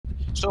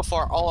So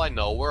far, all I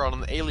know, we're on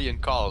an alien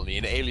colony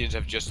and aliens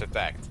have just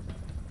attacked.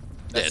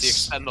 That's the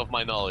extent of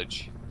my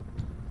knowledge.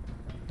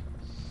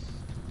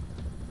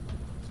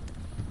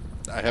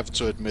 I have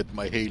to admit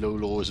my Halo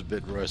lore is a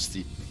bit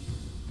rusty.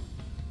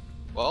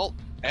 Well,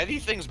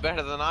 anything's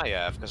better than I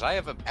have, because I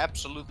have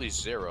absolutely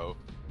zero.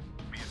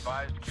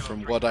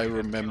 From what I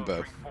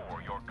remember.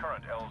 Your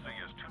current LZ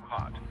is too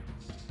hot.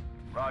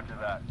 Roger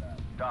that.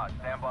 Dot,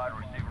 stand by to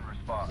receive and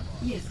respond.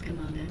 Yes,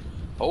 Commander.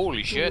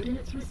 Holy shit.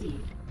 Coordinates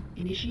received.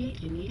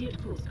 Initiate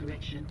immediate course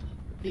correction.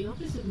 The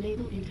Office of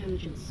Naval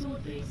Intelligence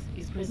Sword Base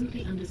is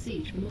presently under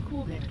siege from a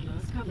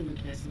Corvette-class Covenant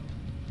vessel.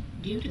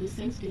 Due to the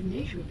sensitive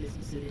nature of this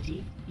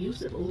facility,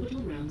 use of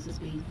orbital rounds has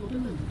been, for the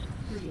moment,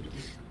 prohibited.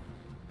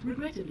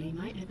 Regrettably,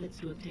 my efforts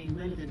to obtain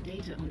relevant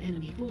data on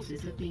enemy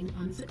forces have been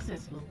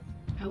unsuccessful.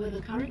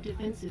 However, current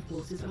defensive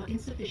forces are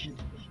insufficient.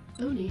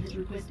 ONI has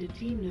requested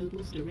Team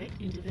Noble's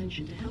direct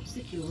intervention to help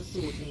secure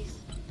Sword Base.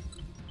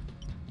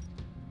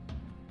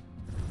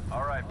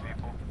 Alright,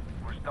 people.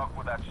 We're stuck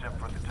with that ship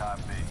for the time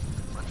being.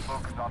 Let's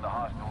focus on the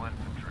hostile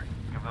infantry.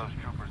 Give those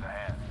troopers a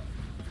hand.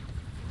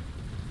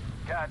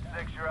 Cat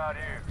 6, you're out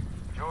here.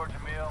 George,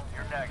 Emil,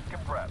 you're next.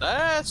 Get prepped.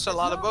 That's a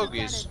lot of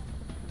bogeys.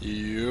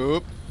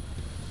 Yup.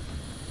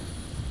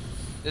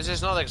 This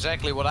is not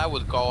exactly what I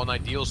would call an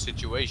ideal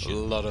situation. A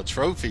lot of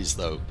trophies,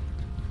 though.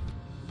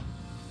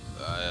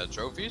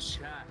 Trophies?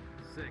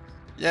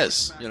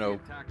 Yes, you know,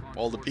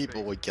 all the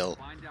people we kill.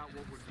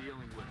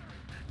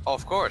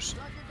 Of course.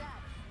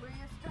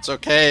 It's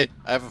okay,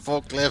 I have a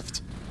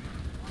forklift.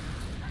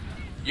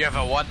 You have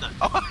a what?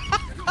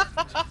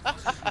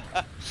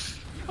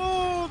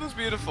 Oh, that's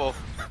beautiful.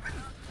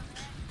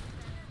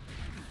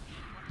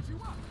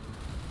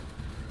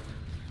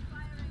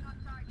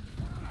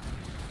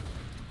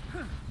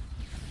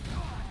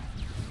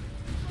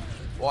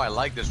 Oh, I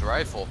like this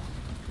rifle.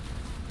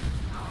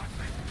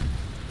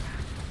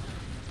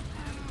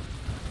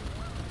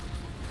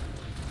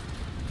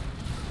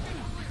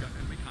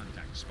 Enemy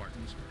contact,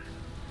 Spartans.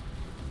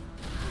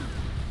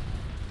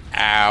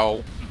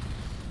 Ow.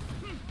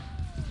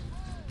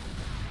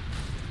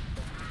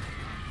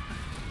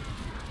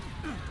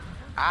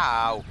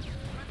 Ow.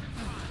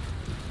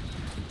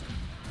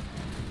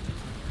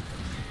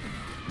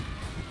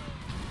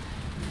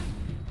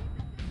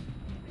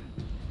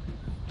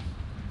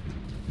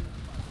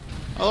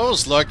 Oh, I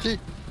was lucky.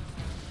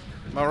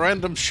 My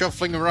random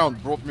shuffling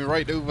around brought me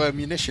right over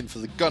ammunition for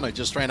the gun I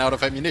just ran out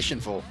of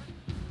ammunition for.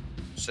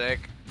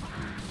 Sick.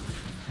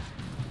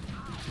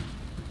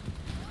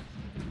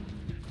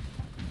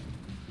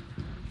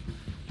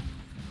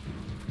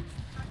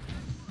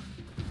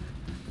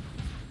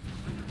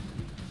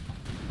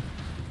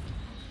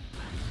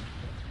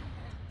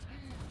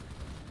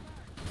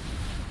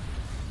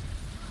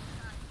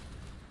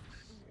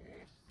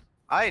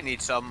 I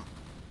need some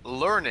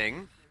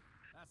learning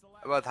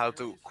about how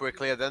to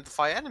quickly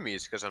identify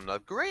enemies, because I'm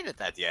not great at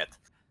that yet.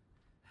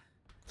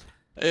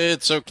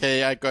 It's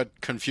okay, I got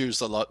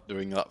confused a lot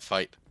during that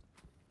fight.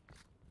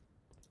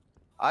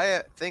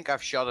 I think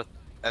I've shot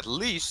at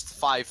least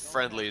 5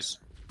 friendlies.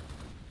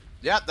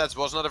 Yeah, that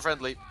was not a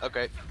friendly.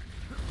 Okay.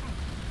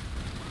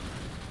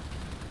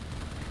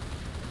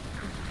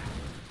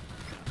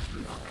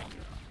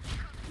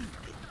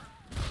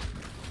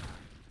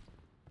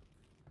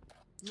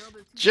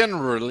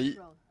 Generally,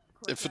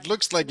 if it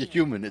looks like a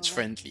human, it's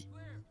friendly.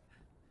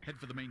 Head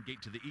for the main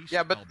gate to the east.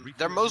 Yeah, but I'll brief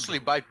they're you mostly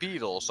on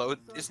bipedal, so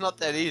it's not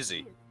that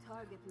easy.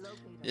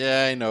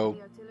 Yeah, I know.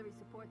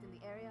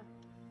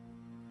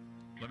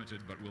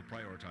 limited, but we'll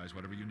prioritize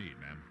whatever you need,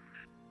 ma'am.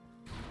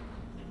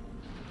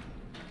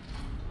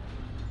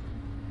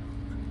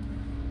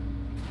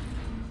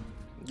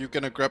 You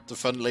gonna grab the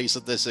fun laser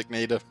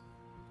designator?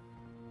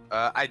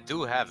 I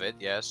do have it,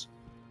 yes.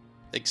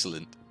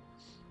 Excellent.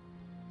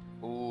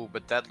 Ooh,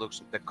 but that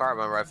looks... The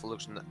carbine rifle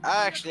looks...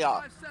 Actually,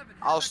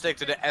 I'll stick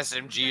to the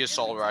SMG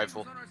assault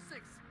rifle.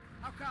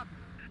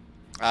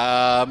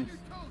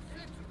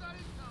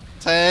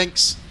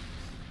 Tanks.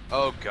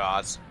 Oh,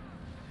 God.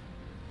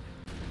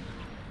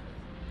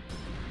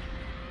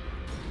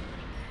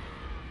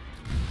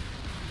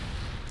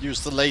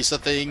 Use the laser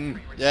thing.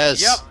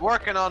 Yes. Yep,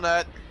 working on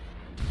that.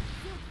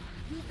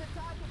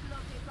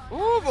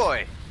 Ooh,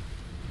 boy.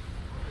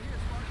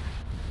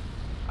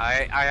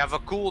 I have a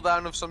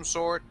cooldown of some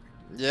sort.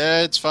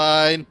 Yeah, it's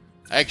fine.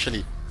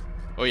 Actually,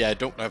 oh yeah, I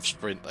don't have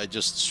sprint. I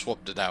just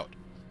swapped it out.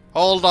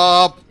 Hold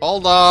up,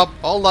 hold up,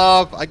 hold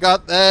up. I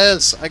got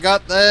this. I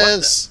got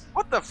this.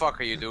 What the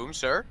fuck are you doing,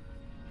 sir?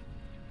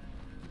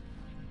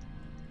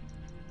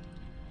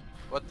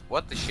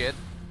 What the shit?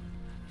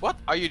 What?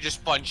 Are you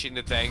just punching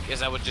the tank?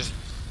 Is that what just...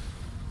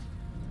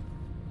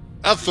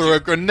 I threw a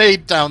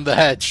grenade down the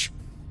hatch.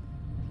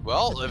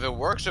 Well, if it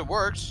works, it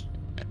works.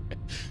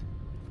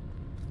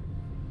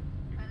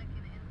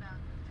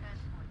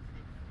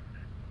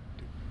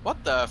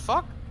 What the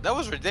fuck? That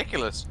was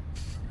ridiculous.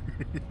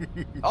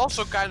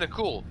 Also kind of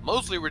cool.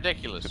 Mostly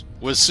ridiculous.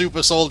 With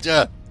Super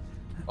Soldier.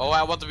 Oh,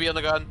 I want to be on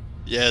the gun.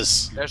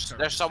 Yes.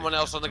 There's someone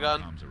else on the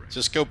gun.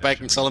 Just go back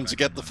and tell him to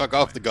get the fuck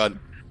off the gun.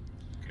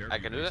 I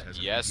can do that?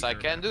 Yes, I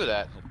can do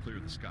that. clear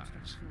the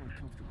skies.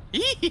 AA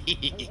gun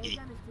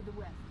is to the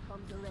west,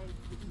 comms array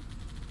to the east.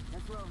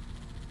 Let's roll.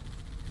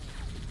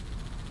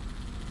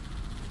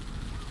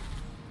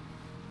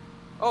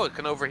 Oh, it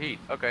can overheat.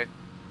 Okay.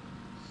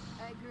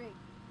 I agree.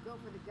 Go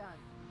for the gun.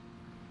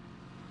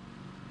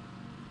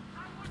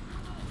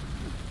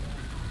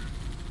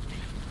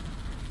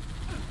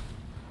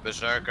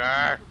 Berserker.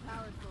 Power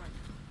source.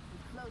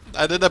 It's close.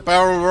 I did a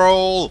barrel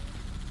roll.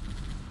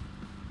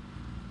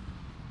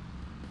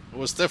 It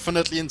was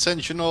definitely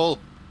intentional.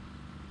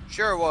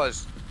 Sure it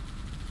was.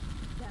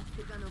 That's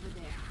the gun over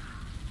there.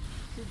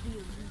 Should be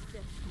a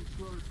reset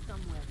control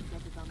somewhere to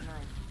get it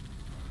online.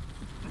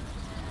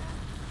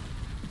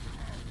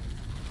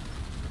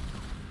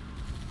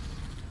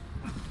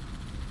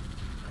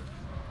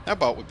 How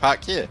about we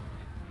park here?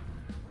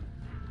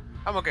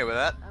 I'm okay with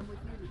that. I'm with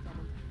you,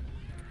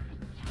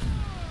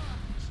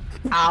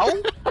 Lieutenant.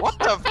 Ow! What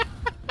the?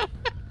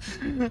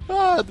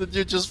 Ah, did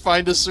you just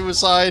find a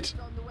suicide? It's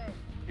on the way.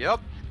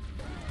 Yep.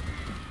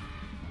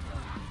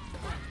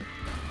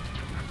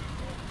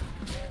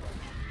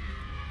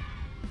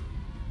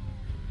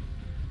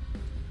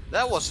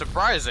 That was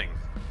surprising.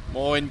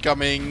 More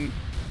incoming.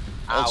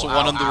 Ow, Also ow,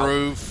 one on the ow.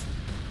 roof.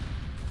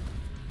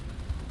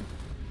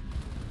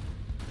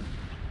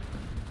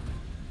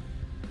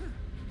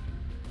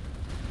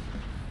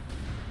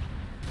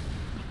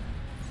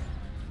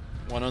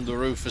 One on the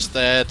roof is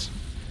dead.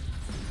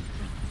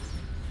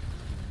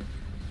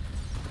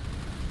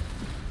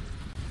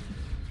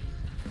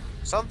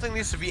 Something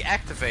needs to be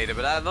activated,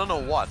 but I don't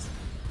know what.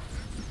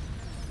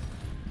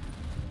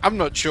 I'm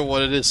not sure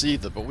what it is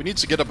either, but we need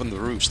to get up on the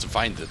roofs to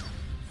find it.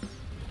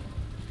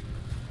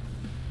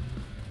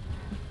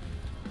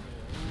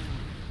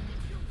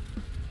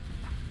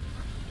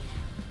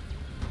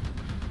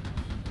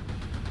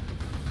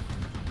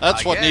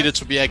 That's I what guess. needed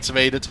to be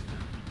activated.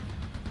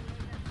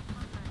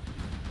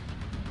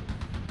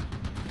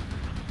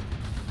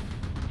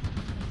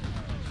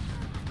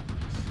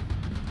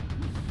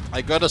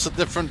 I got us a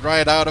different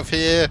ride out of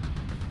here.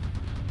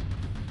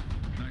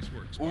 Nice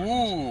work, Spartans.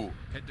 Ooh.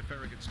 Head to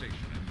Farragut Station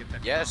and get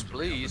that Yes, comms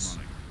array up and please.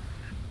 running.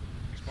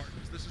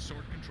 Spartans, this is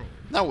Sword Control.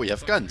 Now we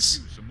have Thought guns.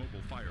 we could use some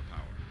mobile firepower.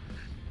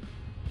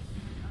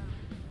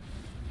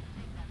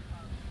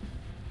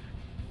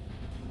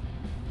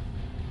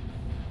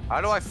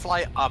 How do I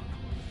fly up?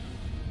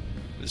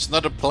 It's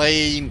not a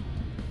plane.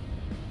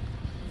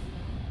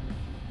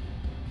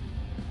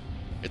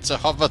 It's a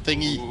hover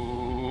thingy.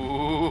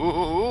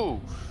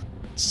 Ooh.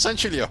 It's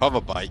essentially a hover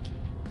bike,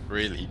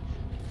 really.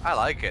 I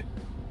like it.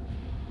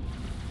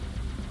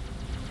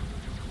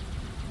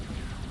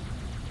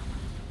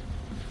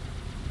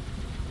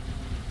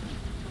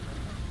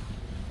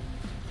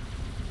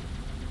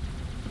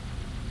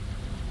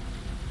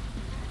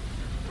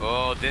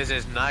 Oh, this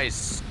is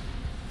nice.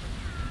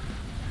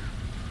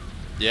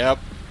 Yep.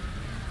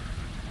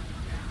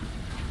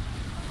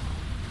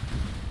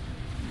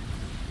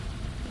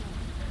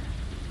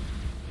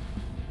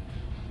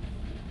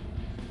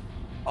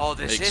 Oh,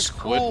 this Makes is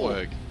squid cool.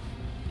 work.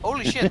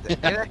 Holy shit!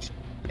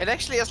 It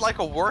actually has like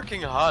a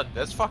working HUD.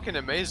 That's fucking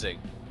amazing.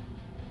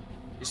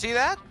 You see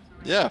that?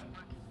 Yeah.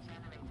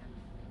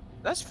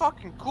 That's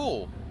fucking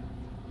cool.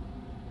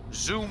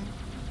 Zoom.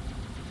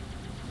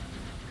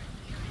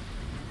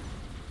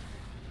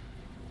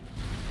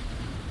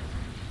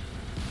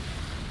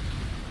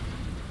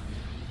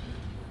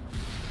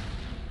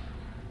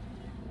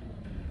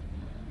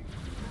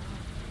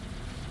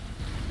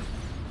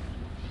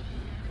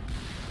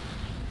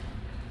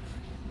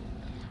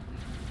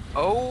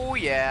 Oh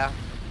yeah.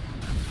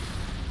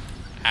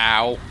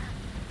 Ow.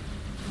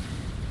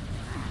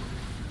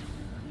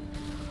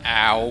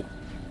 Ow.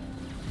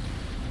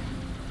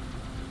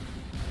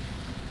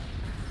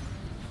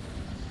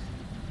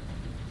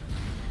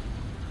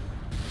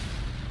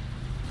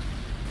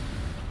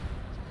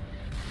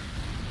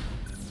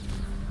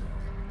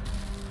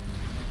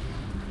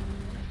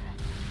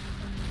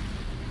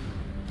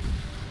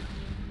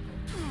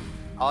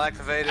 I'll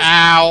activate it.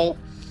 Ow.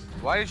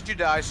 Why did you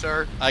die,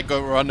 sir? I got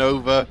run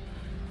over.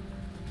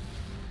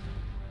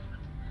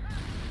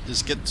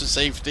 Just get to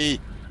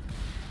safety.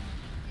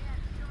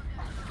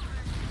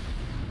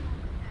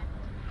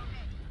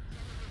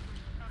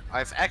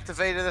 I've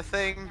activated the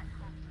thing.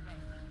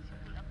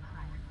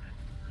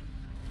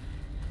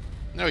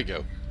 There we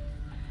go.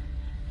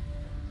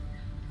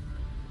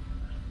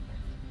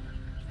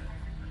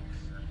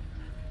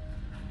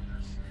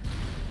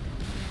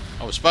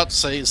 I was about to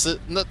say, is it?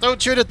 No,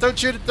 don't shoot it! Don't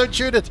shoot it! Don't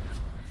shoot it!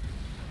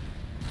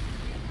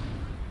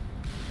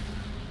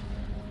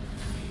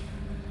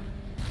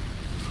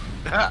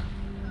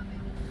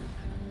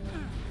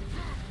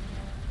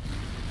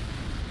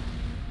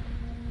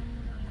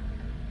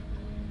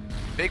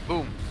 Big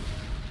boom.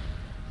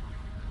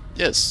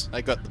 Yes,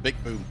 I got the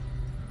big boom.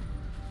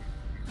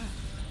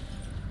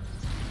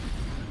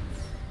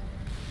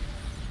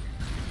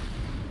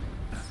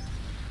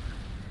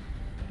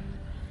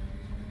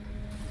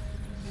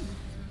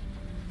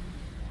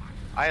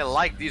 I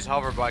like these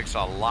hover bikes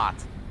a lot.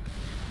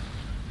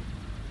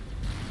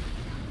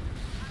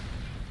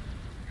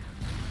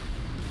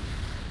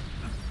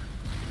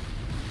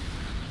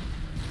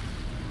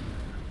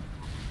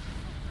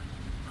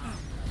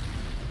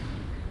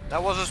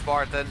 That was a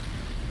Spartan.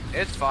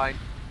 It's fine.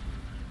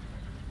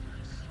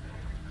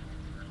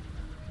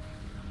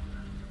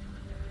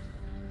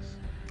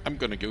 I'm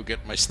gonna go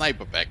get my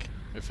sniper back.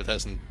 If it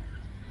hasn't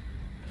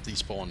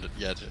despawned it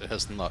yet. It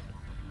has not.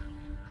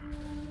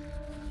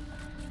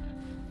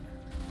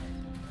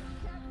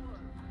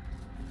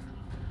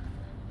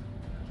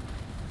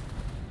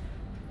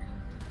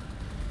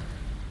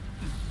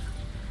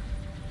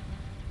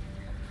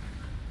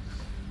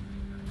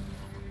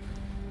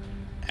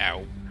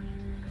 Ow.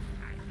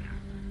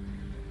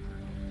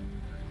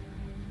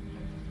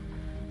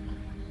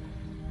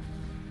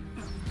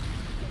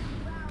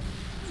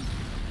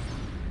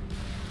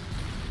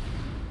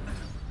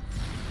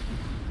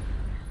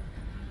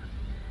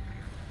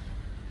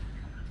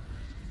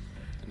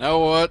 Now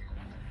what?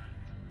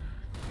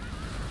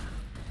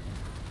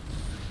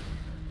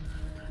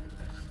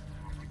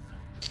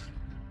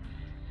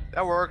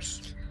 That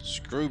works.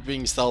 Screw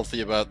being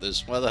stealthy about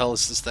this. Where the hell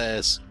is the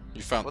stairs?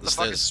 You found What the the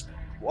fuck stairs. is?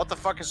 What the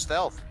fuck is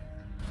stealth?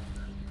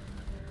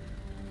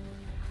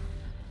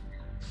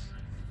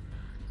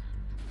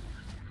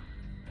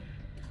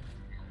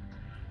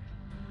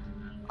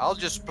 I'll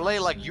just play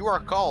like you are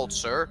called,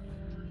 sir.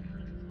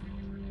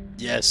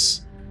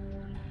 Yes.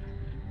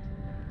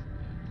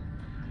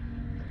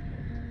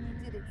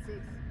 You did it, Six.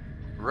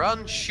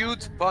 Run,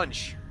 shoot,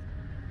 punch.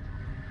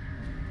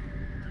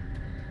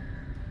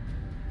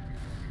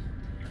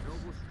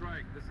 Noble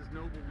strike. This is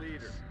noble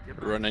leader. Get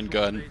back Run to and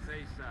shore gun. base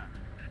ASAP.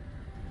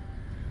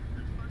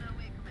 On our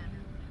way,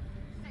 Commander.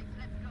 Six,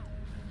 let's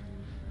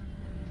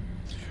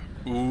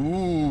go.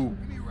 Ooh.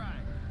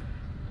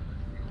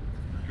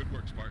 Good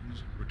work,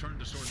 Spartans. Return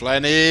to Sword.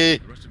 Flanny.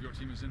 The rest of your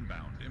team is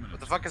inbound. Imminent. What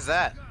the fuck is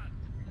that?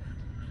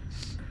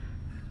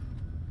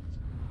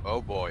 Oh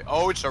boy.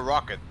 Oh, it's a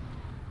rocket.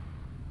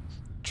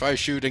 Try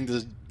shooting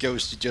the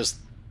ghost you just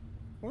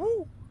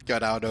Woo.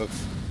 got out of.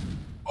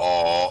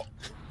 Oh.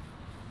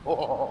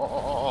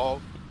 Oh.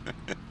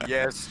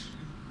 Yes.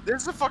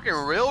 This is a fucking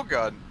real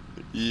gun.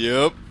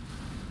 Yep.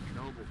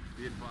 Noble,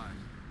 be advised.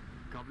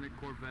 Covenant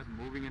Corvette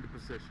moving into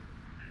position.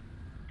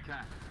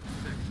 Cat,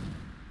 Six,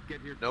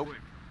 get here Nope. quick.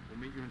 We'll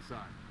meet you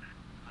inside.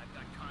 I've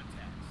got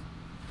contacts.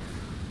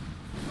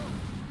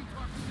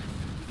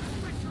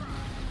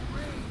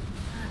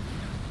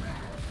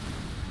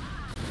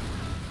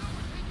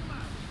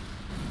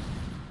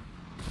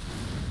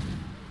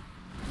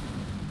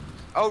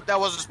 Oh, that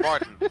was a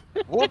Spartan.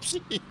 Whoops.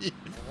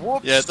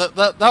 Whoops. Yeah,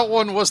 that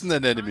one wasn't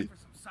an enemy. For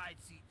some side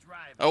seat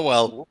driving. Oh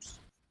well. Whoops.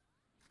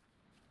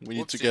 We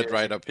need to Whoopsie get daisy.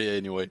 right up here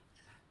anyway.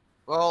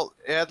 Well,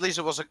 yeah, at least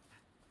it was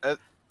a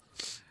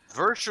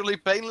virtually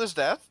painless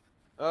death.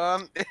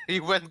 He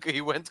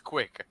went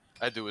quick.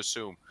 I do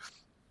assume.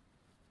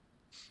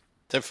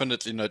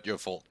 Definitely not your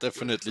fault.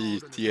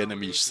 Definitely the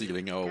enemy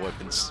stealing our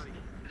weapons.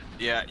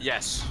 Yeah.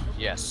 Yes.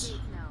 Yes.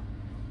 Engage now.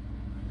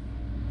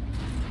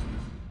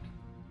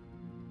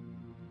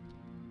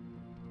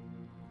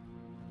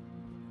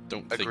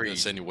 Don't think Agreed.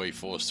 there's any way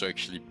for us to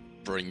actually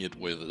bring it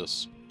with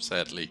us,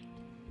 sadly.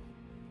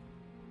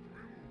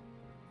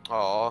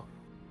 Aw.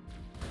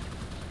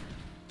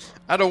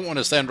 I don't want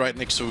to stand right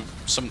next to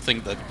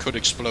something that could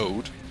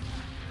explode.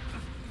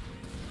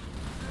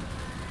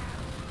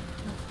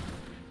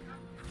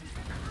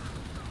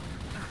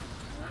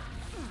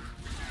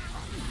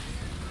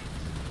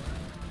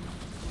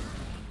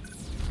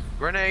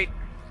 Grenade.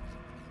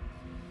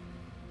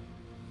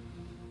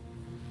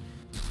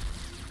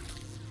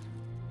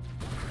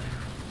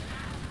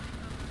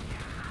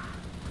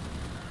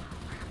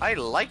 I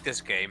like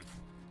this game.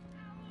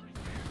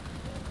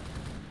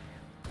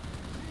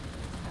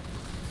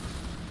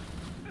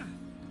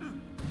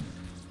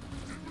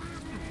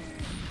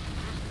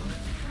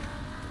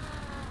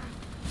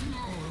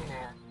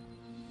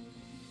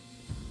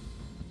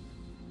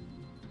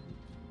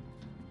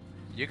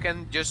 You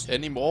can just...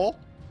 Any more?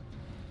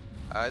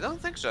 I don't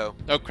think so.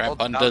 Oh crap, Well,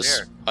 down hunters,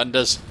 here.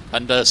 hunters,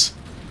 hunters.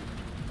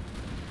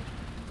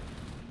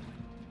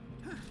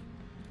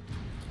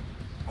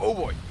 Oh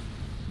boy.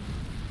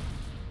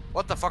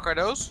 What the fuck are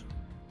those?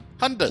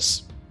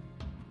 Hunters.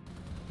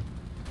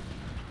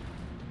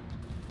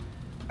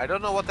 I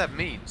don't know what that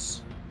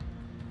means.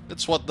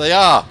 That's what they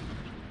are.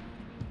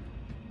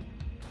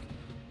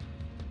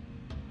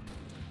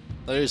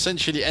 They're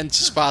essentially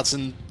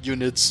anti-Spartan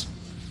units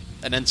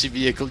and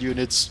anti-vehicle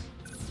units.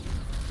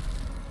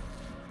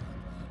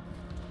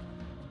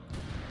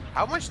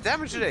 How much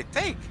damage do they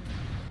take?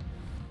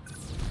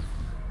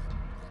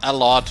 A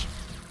lot.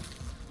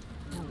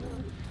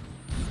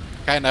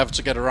 Kinda have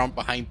to get around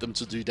behind them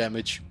to do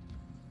damage.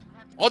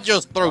 Or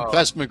just throw Oh.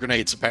 plasma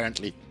grenades,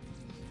 apparently.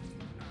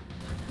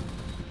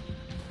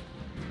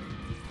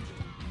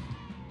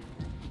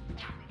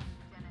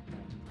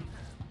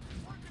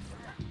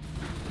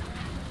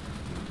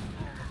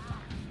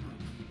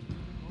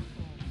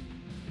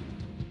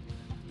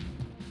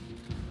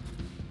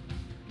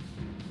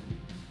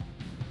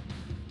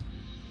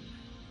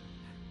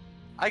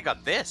 I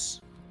got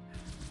this.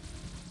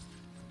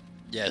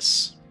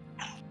 Yes.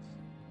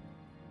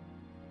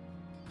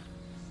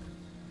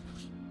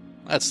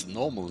 That's the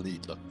normal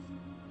needler.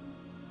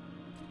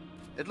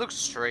 It looks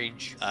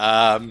strange.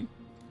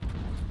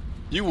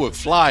 You were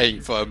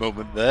flying for a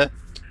moment there.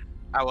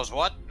 I was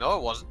what? No,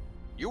 it wasn't.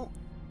 You...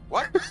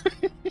 What?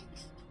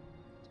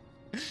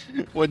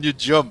 When you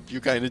jump, you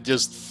kind of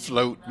just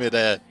float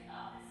midair.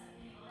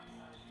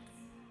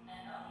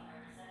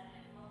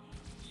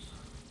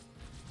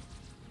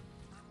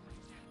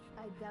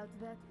 I doubt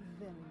that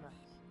very much.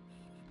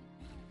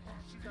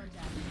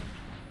 Contact.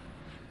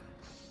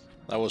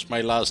 That was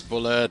my last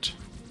bullet.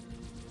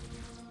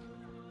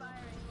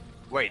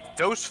 Wait,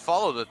 those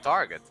follow the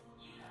target.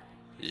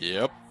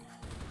 Yep.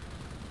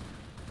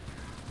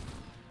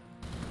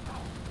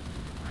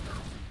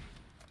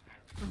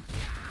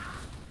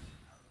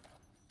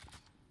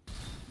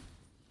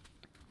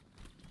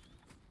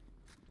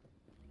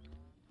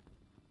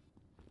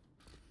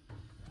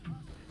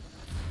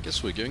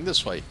 Guess we're going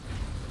this way.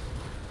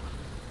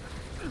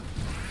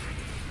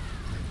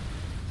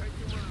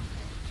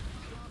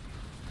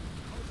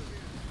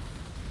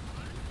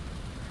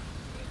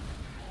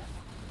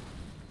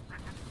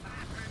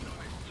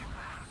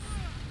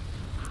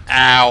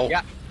 Ow!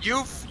 Yeah,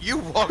 you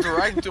walked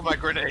right into my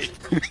grenade.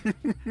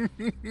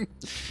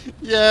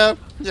 Yeah,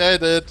 I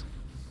did.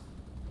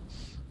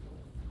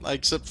 I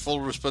accept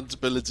full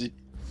responsibility.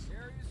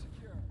 Area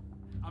secure.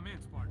 I'm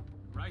in, Spartan.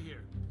 Right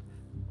here.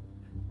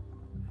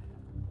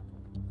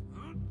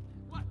 Huh?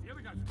 What? The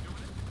other guys are doing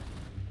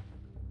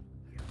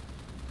it.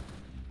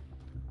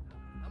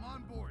 I'm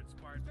on board,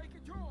 Spartan. Take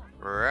control.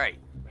 Right.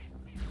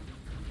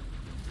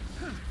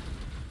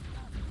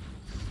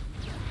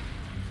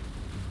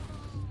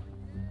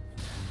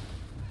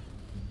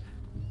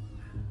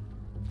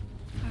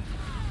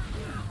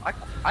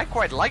 I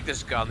quite like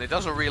this gun. It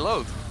doesn't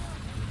reload.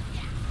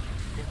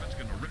 Corvette's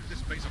gonna rip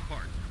this base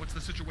apart. What's the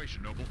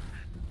situation, Noble?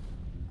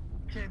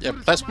 Yeah,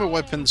 plasma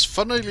weapons,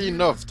 funnily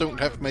enough, don't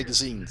have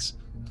magazines.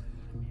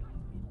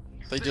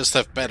 They just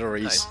have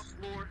batteries.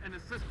 Floor and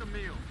assist the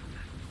meal.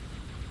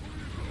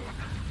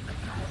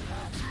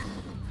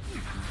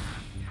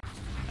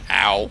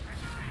 Ow.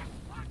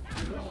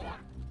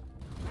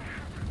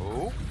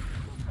 Oh.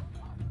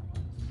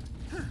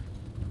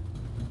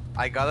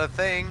 I got a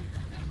thing.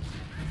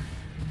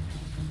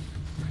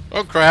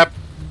 Oh crap.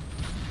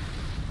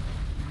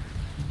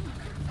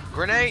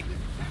 Grenade.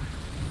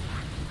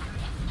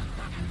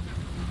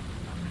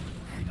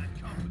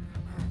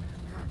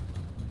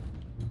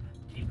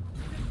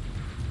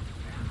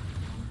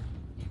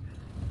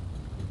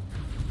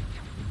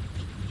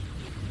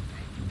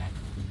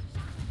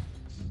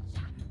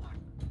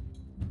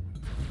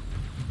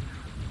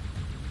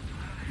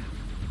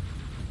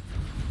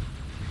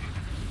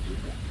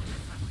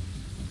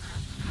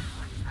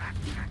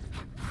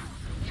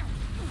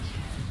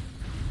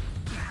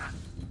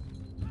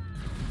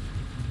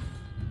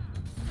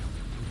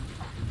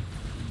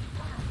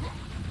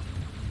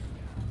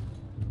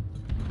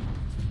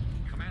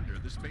 Commander,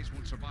 this base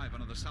won't survive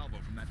another salvo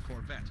from that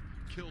Corvette.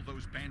 Kill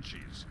those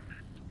Banshees.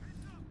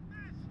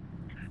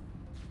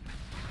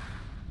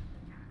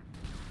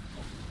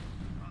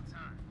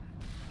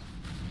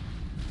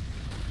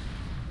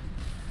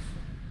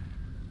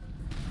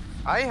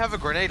 I have a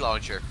grenade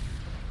launcher.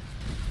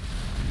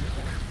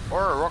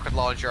 Or a rocket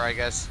launcher, I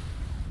guess.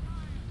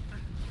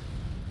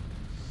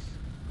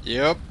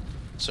 Yep,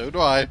 so do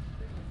I.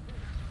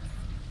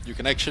 You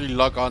can actually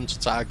log on to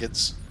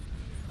targets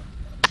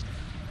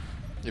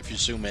if you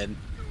zoom in.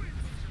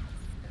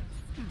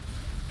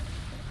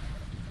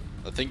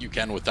 I think you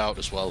can without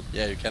as well.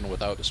 Yeah, you can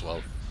without as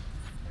well.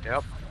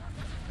 Yep.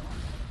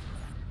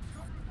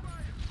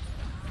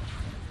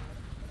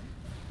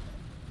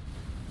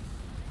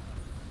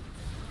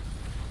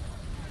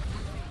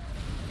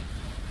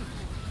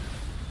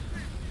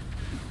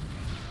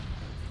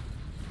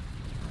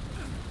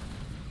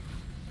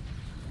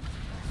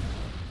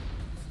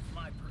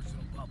 My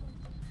personal bubble.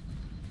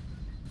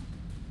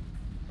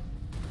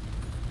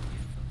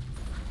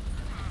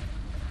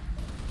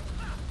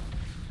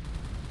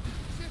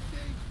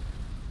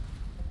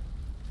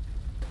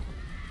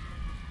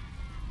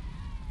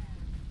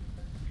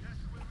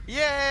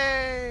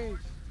 Yay!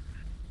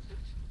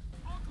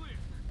 All clear.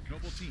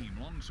 Noble team,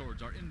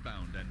 longswords are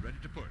inbound and ready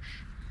to push.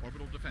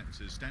 Orbital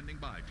defense is standing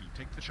by to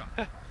take the shot.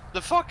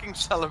 The fucking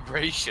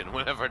celebration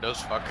whenever those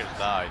fuckers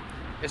die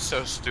is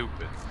so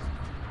stupid.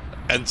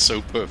 And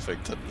so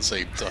perfect at the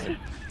same time.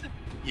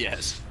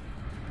 Yes.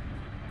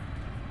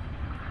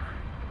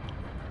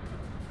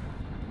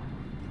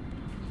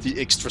 The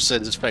extra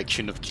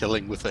satisfaction of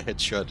killing with a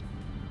headshot.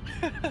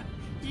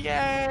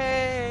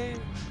 Yay!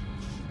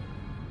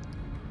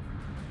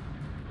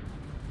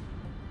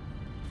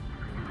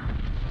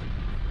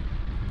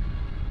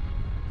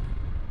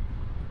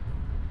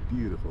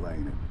 Beautiful,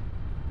 ain't it?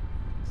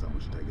 Someone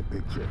should take a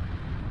picture.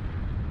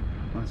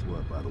 Nice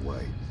work, by the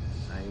way.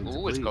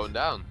 Ooh, it's going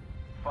down.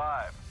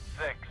 5,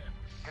 6,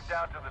 get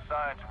down to the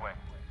science wing.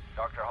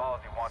 Dr.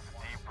 Halsey wants a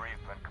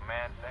debrief and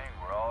command saying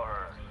we're all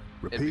hers.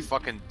 Repeat. It'd be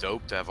fucking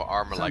dope to have an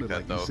armor like Sounded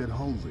that, you though. said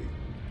Halsey.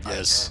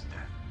 Yes.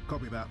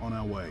 Copy that, on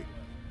our way.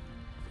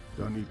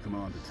 Don't need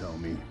command to tell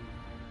me.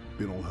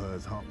 Been all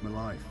hers half my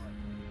life.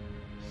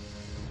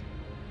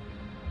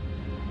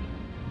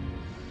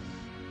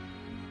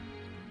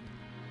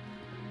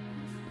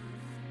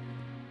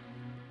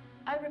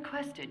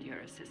 requested your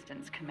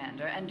assistance,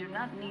 Commander, and do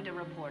not need a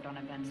report on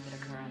events that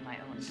occur on my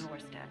own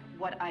doorstep.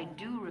 What I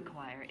do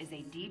require is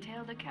a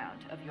detailed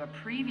account of your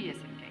previous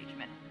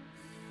engagement.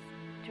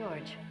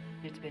 George,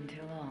 it's been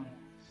too long.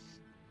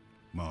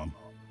 Mom,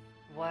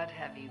 What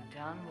have you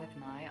done with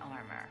my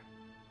armor?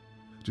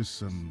 just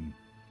some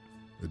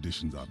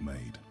additions I've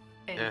made.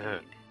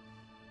 Indeed.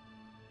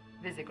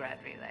 Visigrad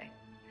Relay.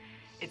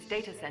 Its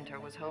data center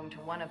was home to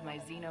one of my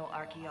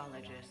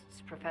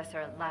xenoarchaeologists,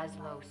 Professor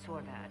Laszlo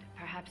Sorvad.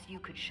 Perhaps you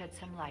could shed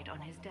some light on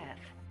his death.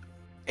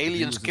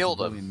 Aliens killed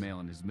He was a him. civilian male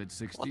in his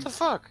mid-60s. What the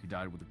fuck? He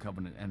died with a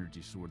Covenant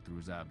energy sword through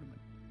his abdomen.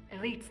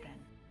 Elites, then.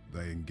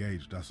 They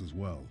engaged us as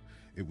well.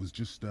 It was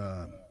just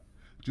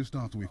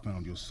after we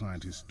found your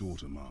scientist's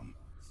daughter, Mom.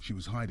 She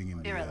was hiding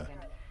in the, Irrelevant.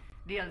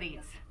 The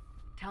elites.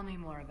 Tell me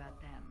more about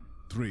them.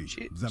 3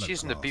 Zealot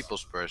She's in the class.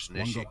 people's person, is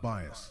One she? got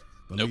bias.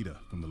 The Nope. leader,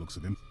 from the looks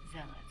of him.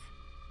 Zealots.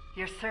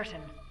 You're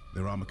certain?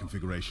 Their armor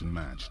configuration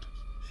matched.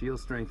 Shield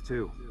strength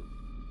 2.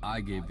 I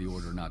gave the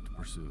order not to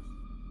pursue.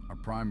 Our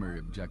primary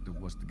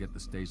objective was to get the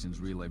station's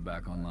relay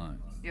back online.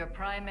 Your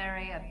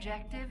primary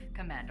objective?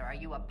 Commander, are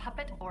you a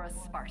puppet or a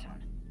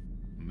Spartan?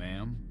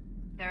 Ma'am?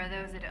 There are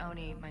those at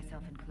ONI,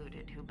 myself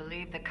included, who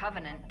believe the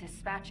Covenant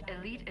dispatch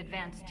elite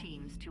advanced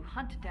teams to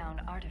hunt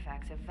down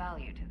artifacts of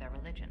value to their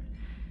religion.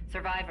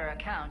 Survivor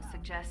account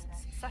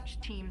suggests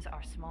such teams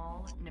are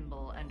small,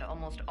 nimble, and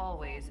almost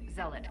always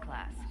Zealot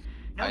class.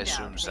 No I doubt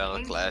assume they Zealot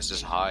came to class the is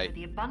station high. for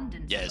the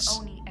abundance Yes.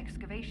 of ONI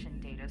excavation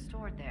data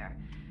stored there.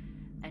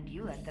 And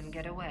you let them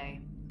get away.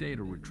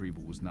 Data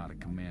retrieval was not a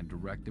command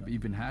directive.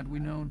 Even had we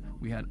known,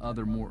 we had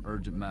other more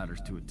urgent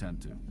matters to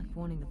attend to. Like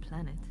warning the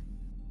planet.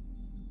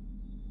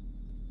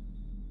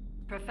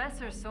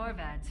 Professor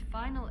Sorvad's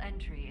final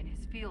entry in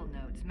his field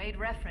notes made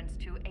reference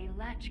to a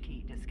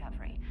latchkey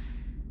discovery.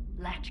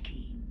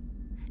 Latchkey.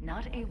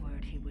 Not a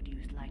word he would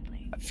use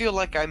lightly. I feel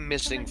like I'm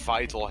missing The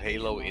vital register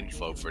Halo module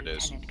info for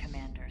this. Lieutenant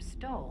Commander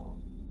stole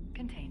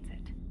contains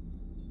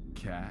it.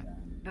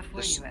 Cat?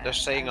 Before They're- you they're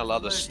ask, saying I a was lot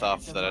of alerted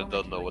stuff the that I moment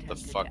don't know you what the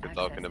attempted fuck to they're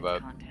talking access about.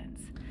 its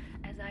contents,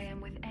 as I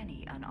am with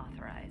any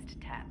unauthorized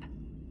tap.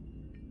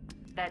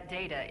 That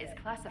data is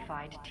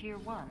classified Tier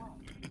 1.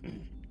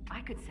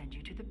 I could send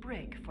you to the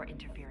brig for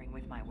interfering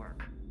with my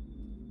work.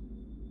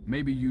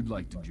 Maybe you'd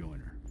like to join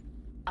her.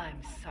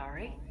 I'm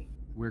sorry?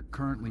 We're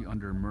currently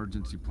under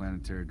emergency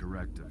planetary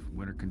directive,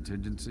 winter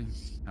contingency.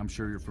 I'm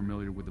sure you're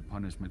familiar with the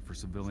punishment for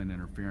civilian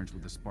interference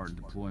with a Spartan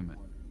deployment.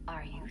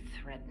 Are you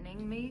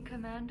threatening me,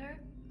 Commander?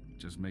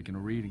 Just making a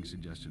reading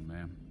suggestion,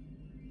 ma'am.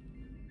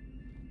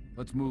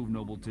 Let's move,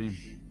 noble team.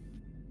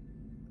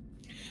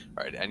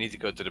 Alright, I need to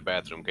go to the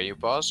bathroom. Can you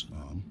pause?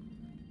 Mom,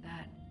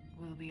 That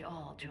will be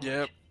all, George.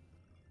 Yep.